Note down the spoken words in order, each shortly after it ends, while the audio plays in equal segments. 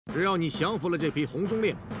只要你降服了这匹红鬃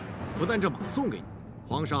烈马，不但这马送给你，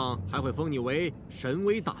皇上还会封你为神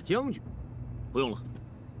威大将军。不用了，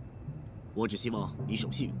我只希望你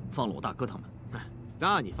守信用，放了我大哥他们。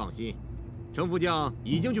那你放心，程副将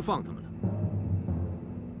已经去放他们了。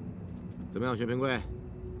怎么样，薛平贵，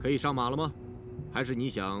可以上马了吗？还是你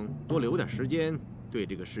想多留点时间，对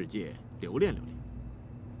这个世界留恋留恋？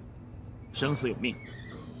生死有命，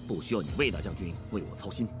不需要你魏大将军为我操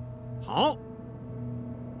心。好，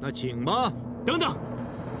那请吧。等等，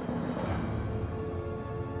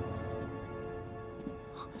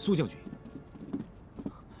苏将军，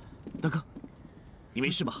大哥，你没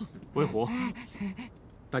事吧？魏虎，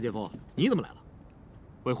大姐夫，你怎么来了？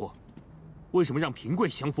魏虎，为什么让平贵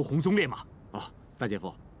降服红鬃烈马？啊，大姐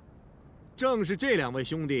夫，正是这两位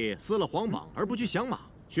兄弟撕了皇榜而不去降马，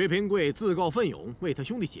薛平贵自告奋勇为他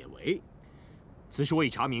兄弟解围。此事我已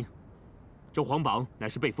查明，这皇榜乃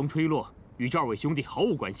是被风吹落，与这二位兄弟毫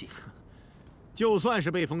无关系。就算是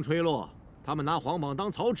被风吹落，他们拿皇榜当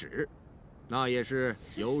草纸，那也是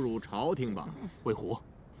有辱朝廷吧？魏虎，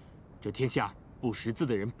这天下不识字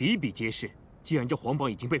的人比比皆是。既然这皇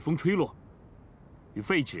榜已经被风吹落，与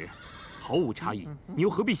废纸毫无差异，你又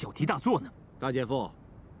何必小题大做呢？大姐夫，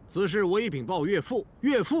此事我已禀报岳父，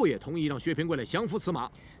岳父也同意让薛平贵来降服此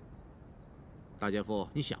马。大姐夫，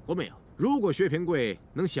你想过没有？如果薛平贵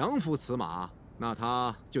能降服此马，那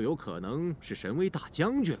他就有可能是神威大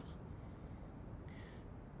将军了。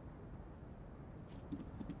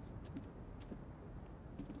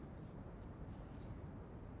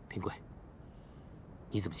平贵，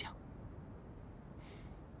你怎么想？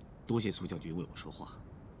多谢苏将军为我说话，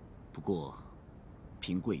不过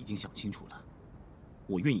平贵已经想清楚了，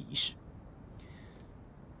我愿意一试。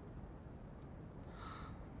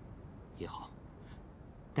也好，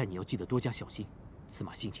但你要记得多加小心。此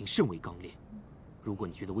马性情甚为刚烈，如果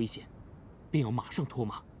你觉得危险，便要马上脱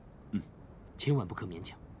马。千万不可勉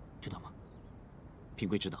强，知道吗？平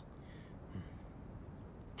贵知道。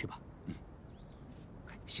去吧。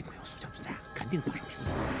幸亏有苏将军在，肯定保上平贵。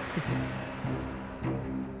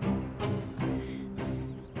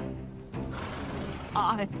妈，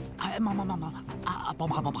宝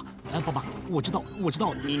马，宝马，我知道，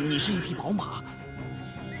你是一匹宝马。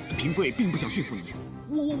平贵并不想驯服你，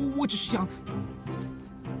我只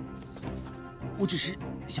是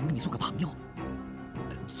想跟你做个朋友，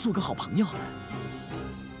做个好朋友。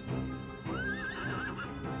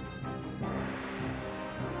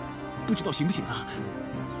不知道行不行啊？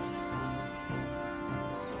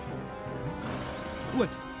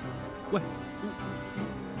喂，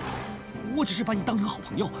我只是把你当成好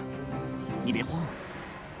朋友，你别慌，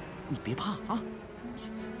你别怕啊。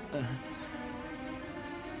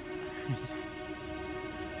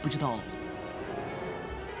不知道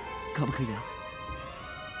可不可以啊？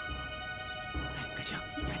白青，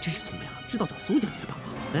你还真是聪明啊，知道找苏将军来帮忙。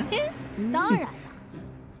当然了，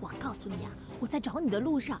我告诉你啊，我在找你的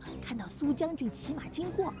路上看到苏将军骑马经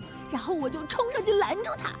过，然后我就冲上去拦住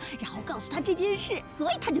他，然后告诉他这件事，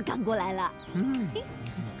所以他就赶过来了。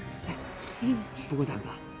不过大哥，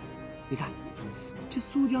你看，这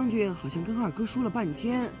苏将军好像跟二哥说了半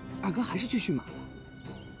天，二哥还是去驯马了。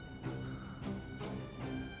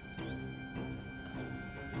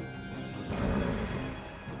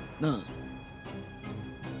那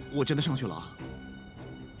我真的上去了啊。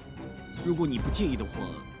如果你不介意的话，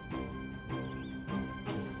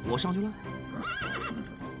我上去了。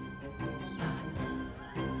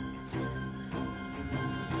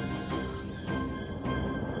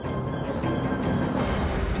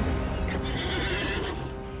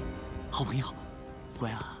好朋友，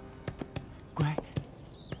乖啊，乖，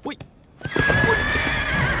喂。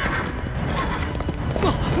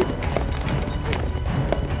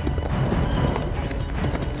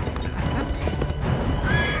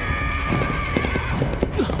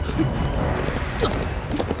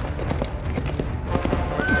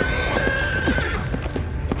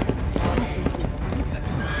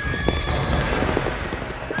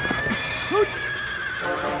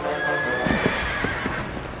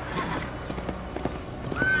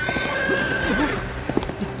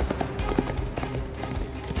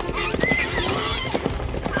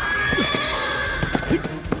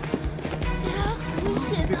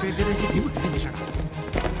别担心，平贵肯定没事的。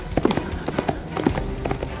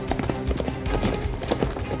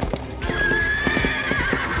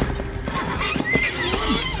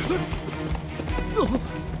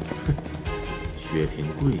薛平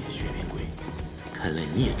贵，薛平贵，看来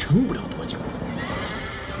你也撑不了多久。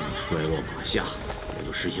等你摔落马下，我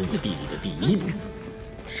就实行我弟弟的第一步，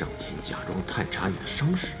上前假装探查你的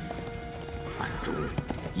伤势，暗中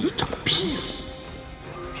一掌劈死。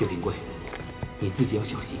薛平贵，你自己要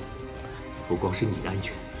小心，不光是你的安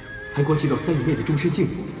全，还关系到三姨妹的终身幸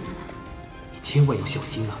福。你千万要小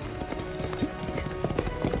心啊！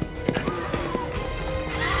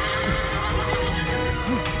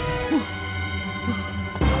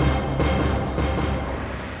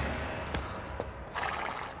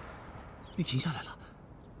你停下来了，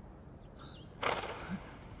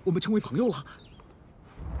我们成为朋友了。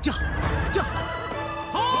驾！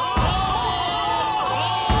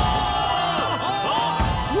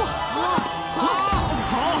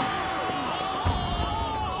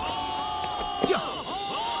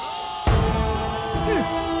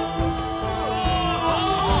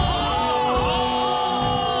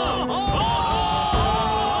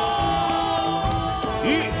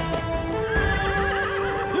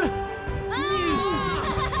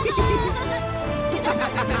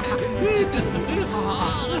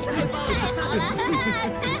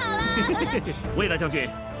魏大将军，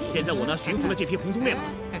现在我呢驯服了这匹红鬃烈马，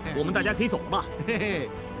我们大家可以走了吧？嘿嘿，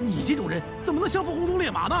你这种人怎么能降服红鬃烈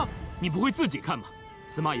马呢？你不会自己看吗？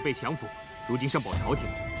此马已被降服，如今上报朝廷，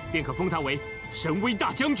便可封他为神威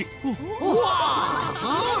大将军。哇！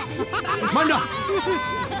慢着，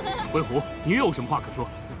魏虎，你又有什么话可说？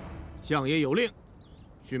相爷有令，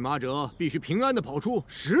驯马者必须平安地跑出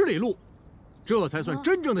10里路，这才算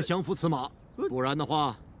真正的降服此马。不然的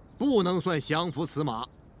话，不能算降服此马，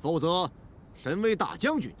否则神威大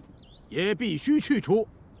将军也必须去除。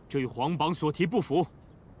这与皇榜所提不符。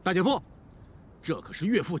大姐夫，这可是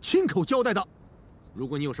岳父亲口交代的。如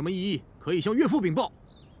果你有什么异议，可以向岳父禀报。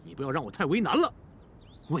你不要让我太为难了。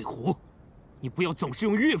魏虎，你不要总是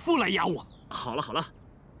用岳父来压我。好了，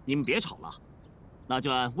你们别吵了，那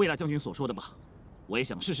就按魏大将军所说的吧。我也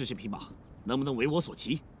想试试这匹马能不能为我所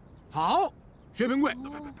骑。好，薛平贵，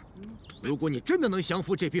如果你真的能降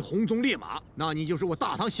服这匹红鬃烈马，那你就是我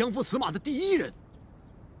大唐降服此马的第一人。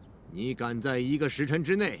你敢在1个时辰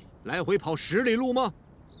之内来回跑10里路吗？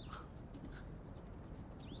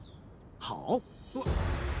好，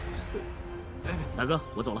大哥，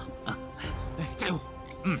我走了啊！加油！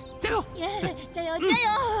加油！加油！加油！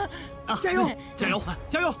加油！加油！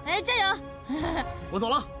加油！哎，加油！我走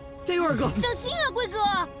了，加油，二哥！小心啊，贵哥，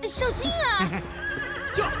小心啊！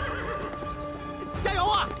加油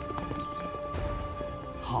啊！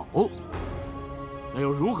好，那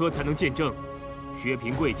又如何才能见证薛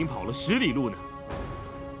平贵已经跑了10里路呢？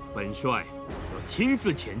本帅要亲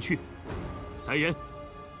自前去。来人，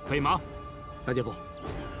备马。大姐夫，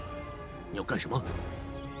你要干什么？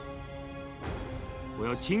我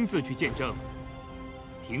要亲自去见证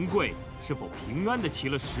平贵是否平安地骑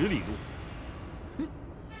了10里路。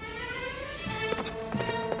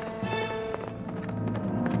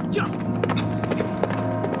驾！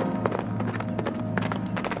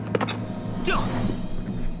驾！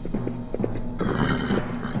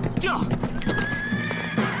驾！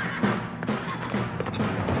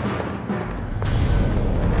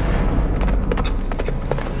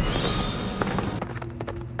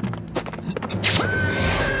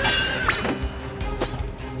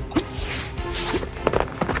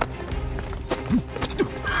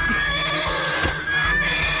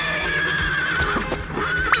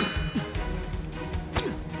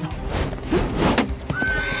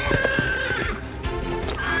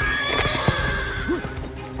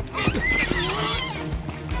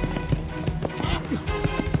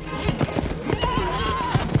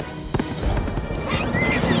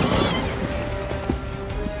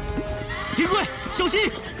小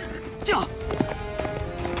心！驾！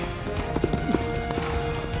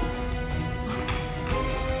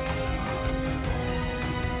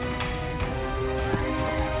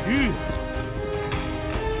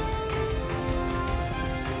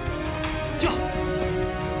驾！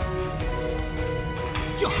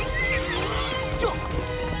驾！驾！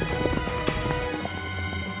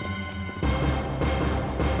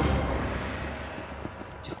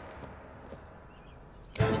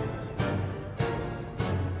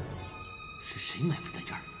是谁埋伏在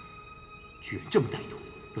这儿？居然这么歹毒，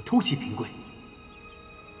要偷袭平贵！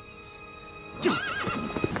驾！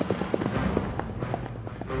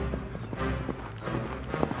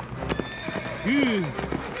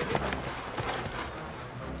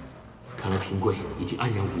看来平贵已经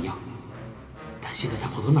安然无恙，但现在他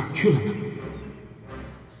跑到哪儿去了呢？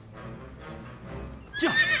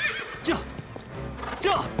驾！驾！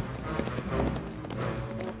驾！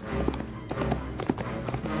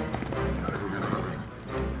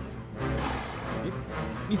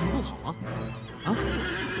你怎么不跑啊？啊？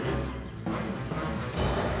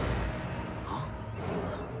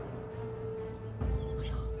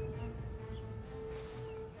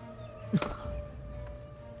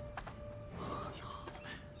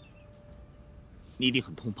你一定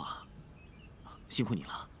很痛吧？辛苦你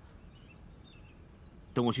了。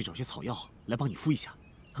等我去找些草药来帮你敷一下，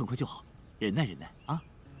很快就好。忍耐忍耐啊！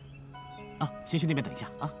先去那边等一下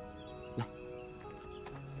啊。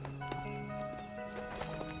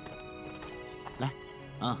来，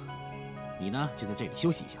你呢就在这里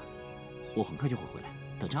休息一下，我很快就会回来，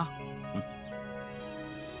等着啊。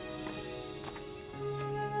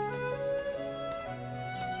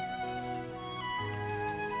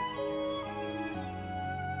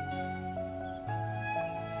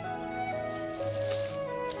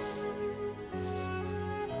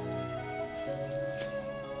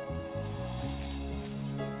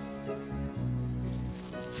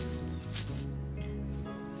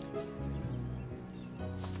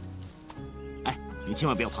你千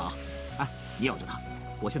万不要怕啊！哎，你咬着它，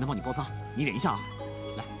我现在帮你包扎，你忍一下啊。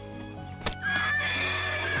来，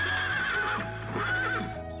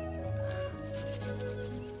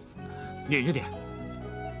忍着点。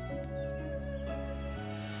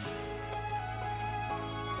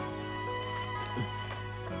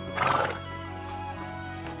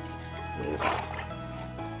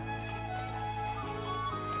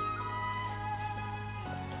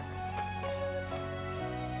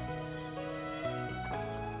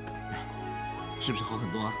是不是好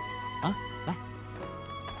很多啊？来，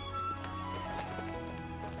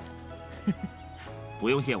不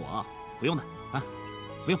用谢我啊，不用的啊，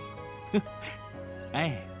不用。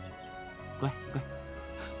哎，乖。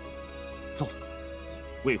糟了，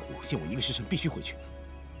魏虎限我1个时辰必须回去。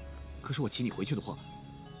可是我请你回去的话，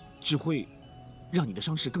只会让你的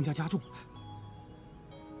伤势更加加重。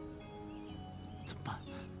怎么办？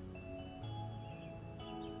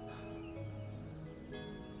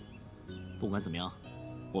不管怎么样，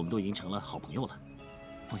我们都已经成了好朋友了。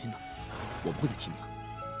放心吧，我不会再气你了。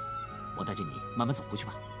我带着你慢慢走回去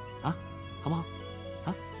吧，好不好？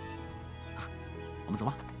我们走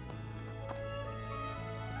吧。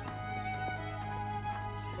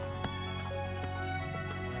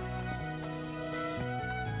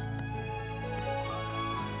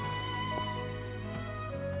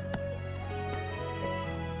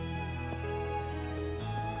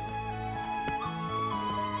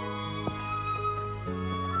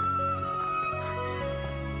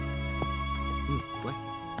乖。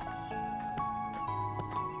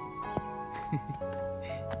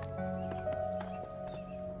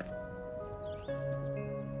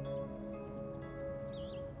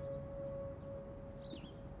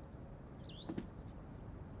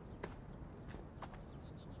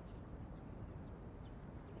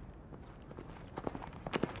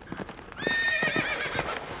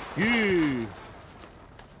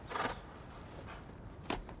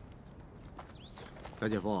大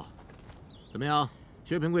姐夫，怎么样？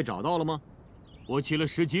薛平贵找到了吗？我骑了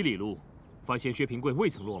10几里路，发现薛平贵未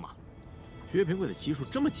曾落马。薛平贵的骑术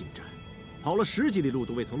这么精湛，跑了10几里路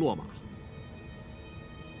都未曾落马。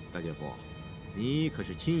大姐夫，你可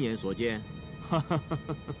是亲眼所见？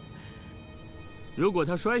如果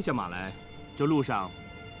他摔下马来，这路上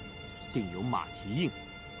定有马蹄印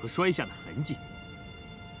和摔下的痕迹。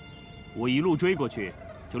我一路追过去，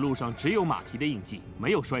这路上只有马蹄的印记，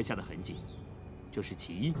没有摔下的痕迹，这是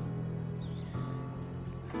其一。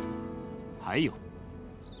还有，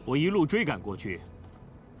我一路追赶过去，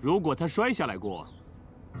如果他摔下来过，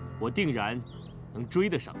我定然能追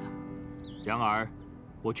得上他。然而，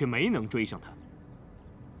我却没能追上他。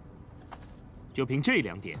就凭这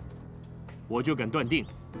2点，我就敢断定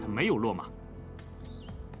他没有落马。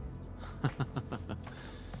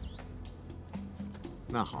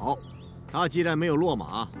那好，他既然没有落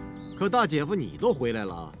马，可大姐夫你都回来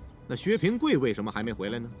了，那薛平贵为什么还没回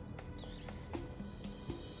来呢？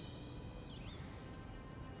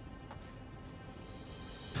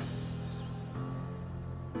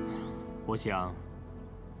我想，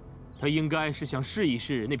他应该是想试一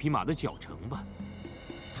试那匹马的脚程吧。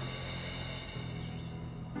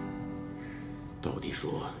道弟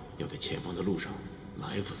说要在前方的路上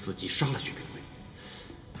埋伏司机，杀了薛平贵，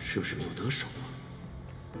是不是没有得手啊？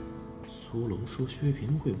苏龙说薛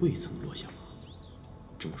平贵未曾落下马，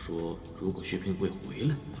这么说，如果薛平贵回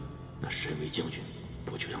来，那身为将军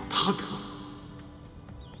不就让他得？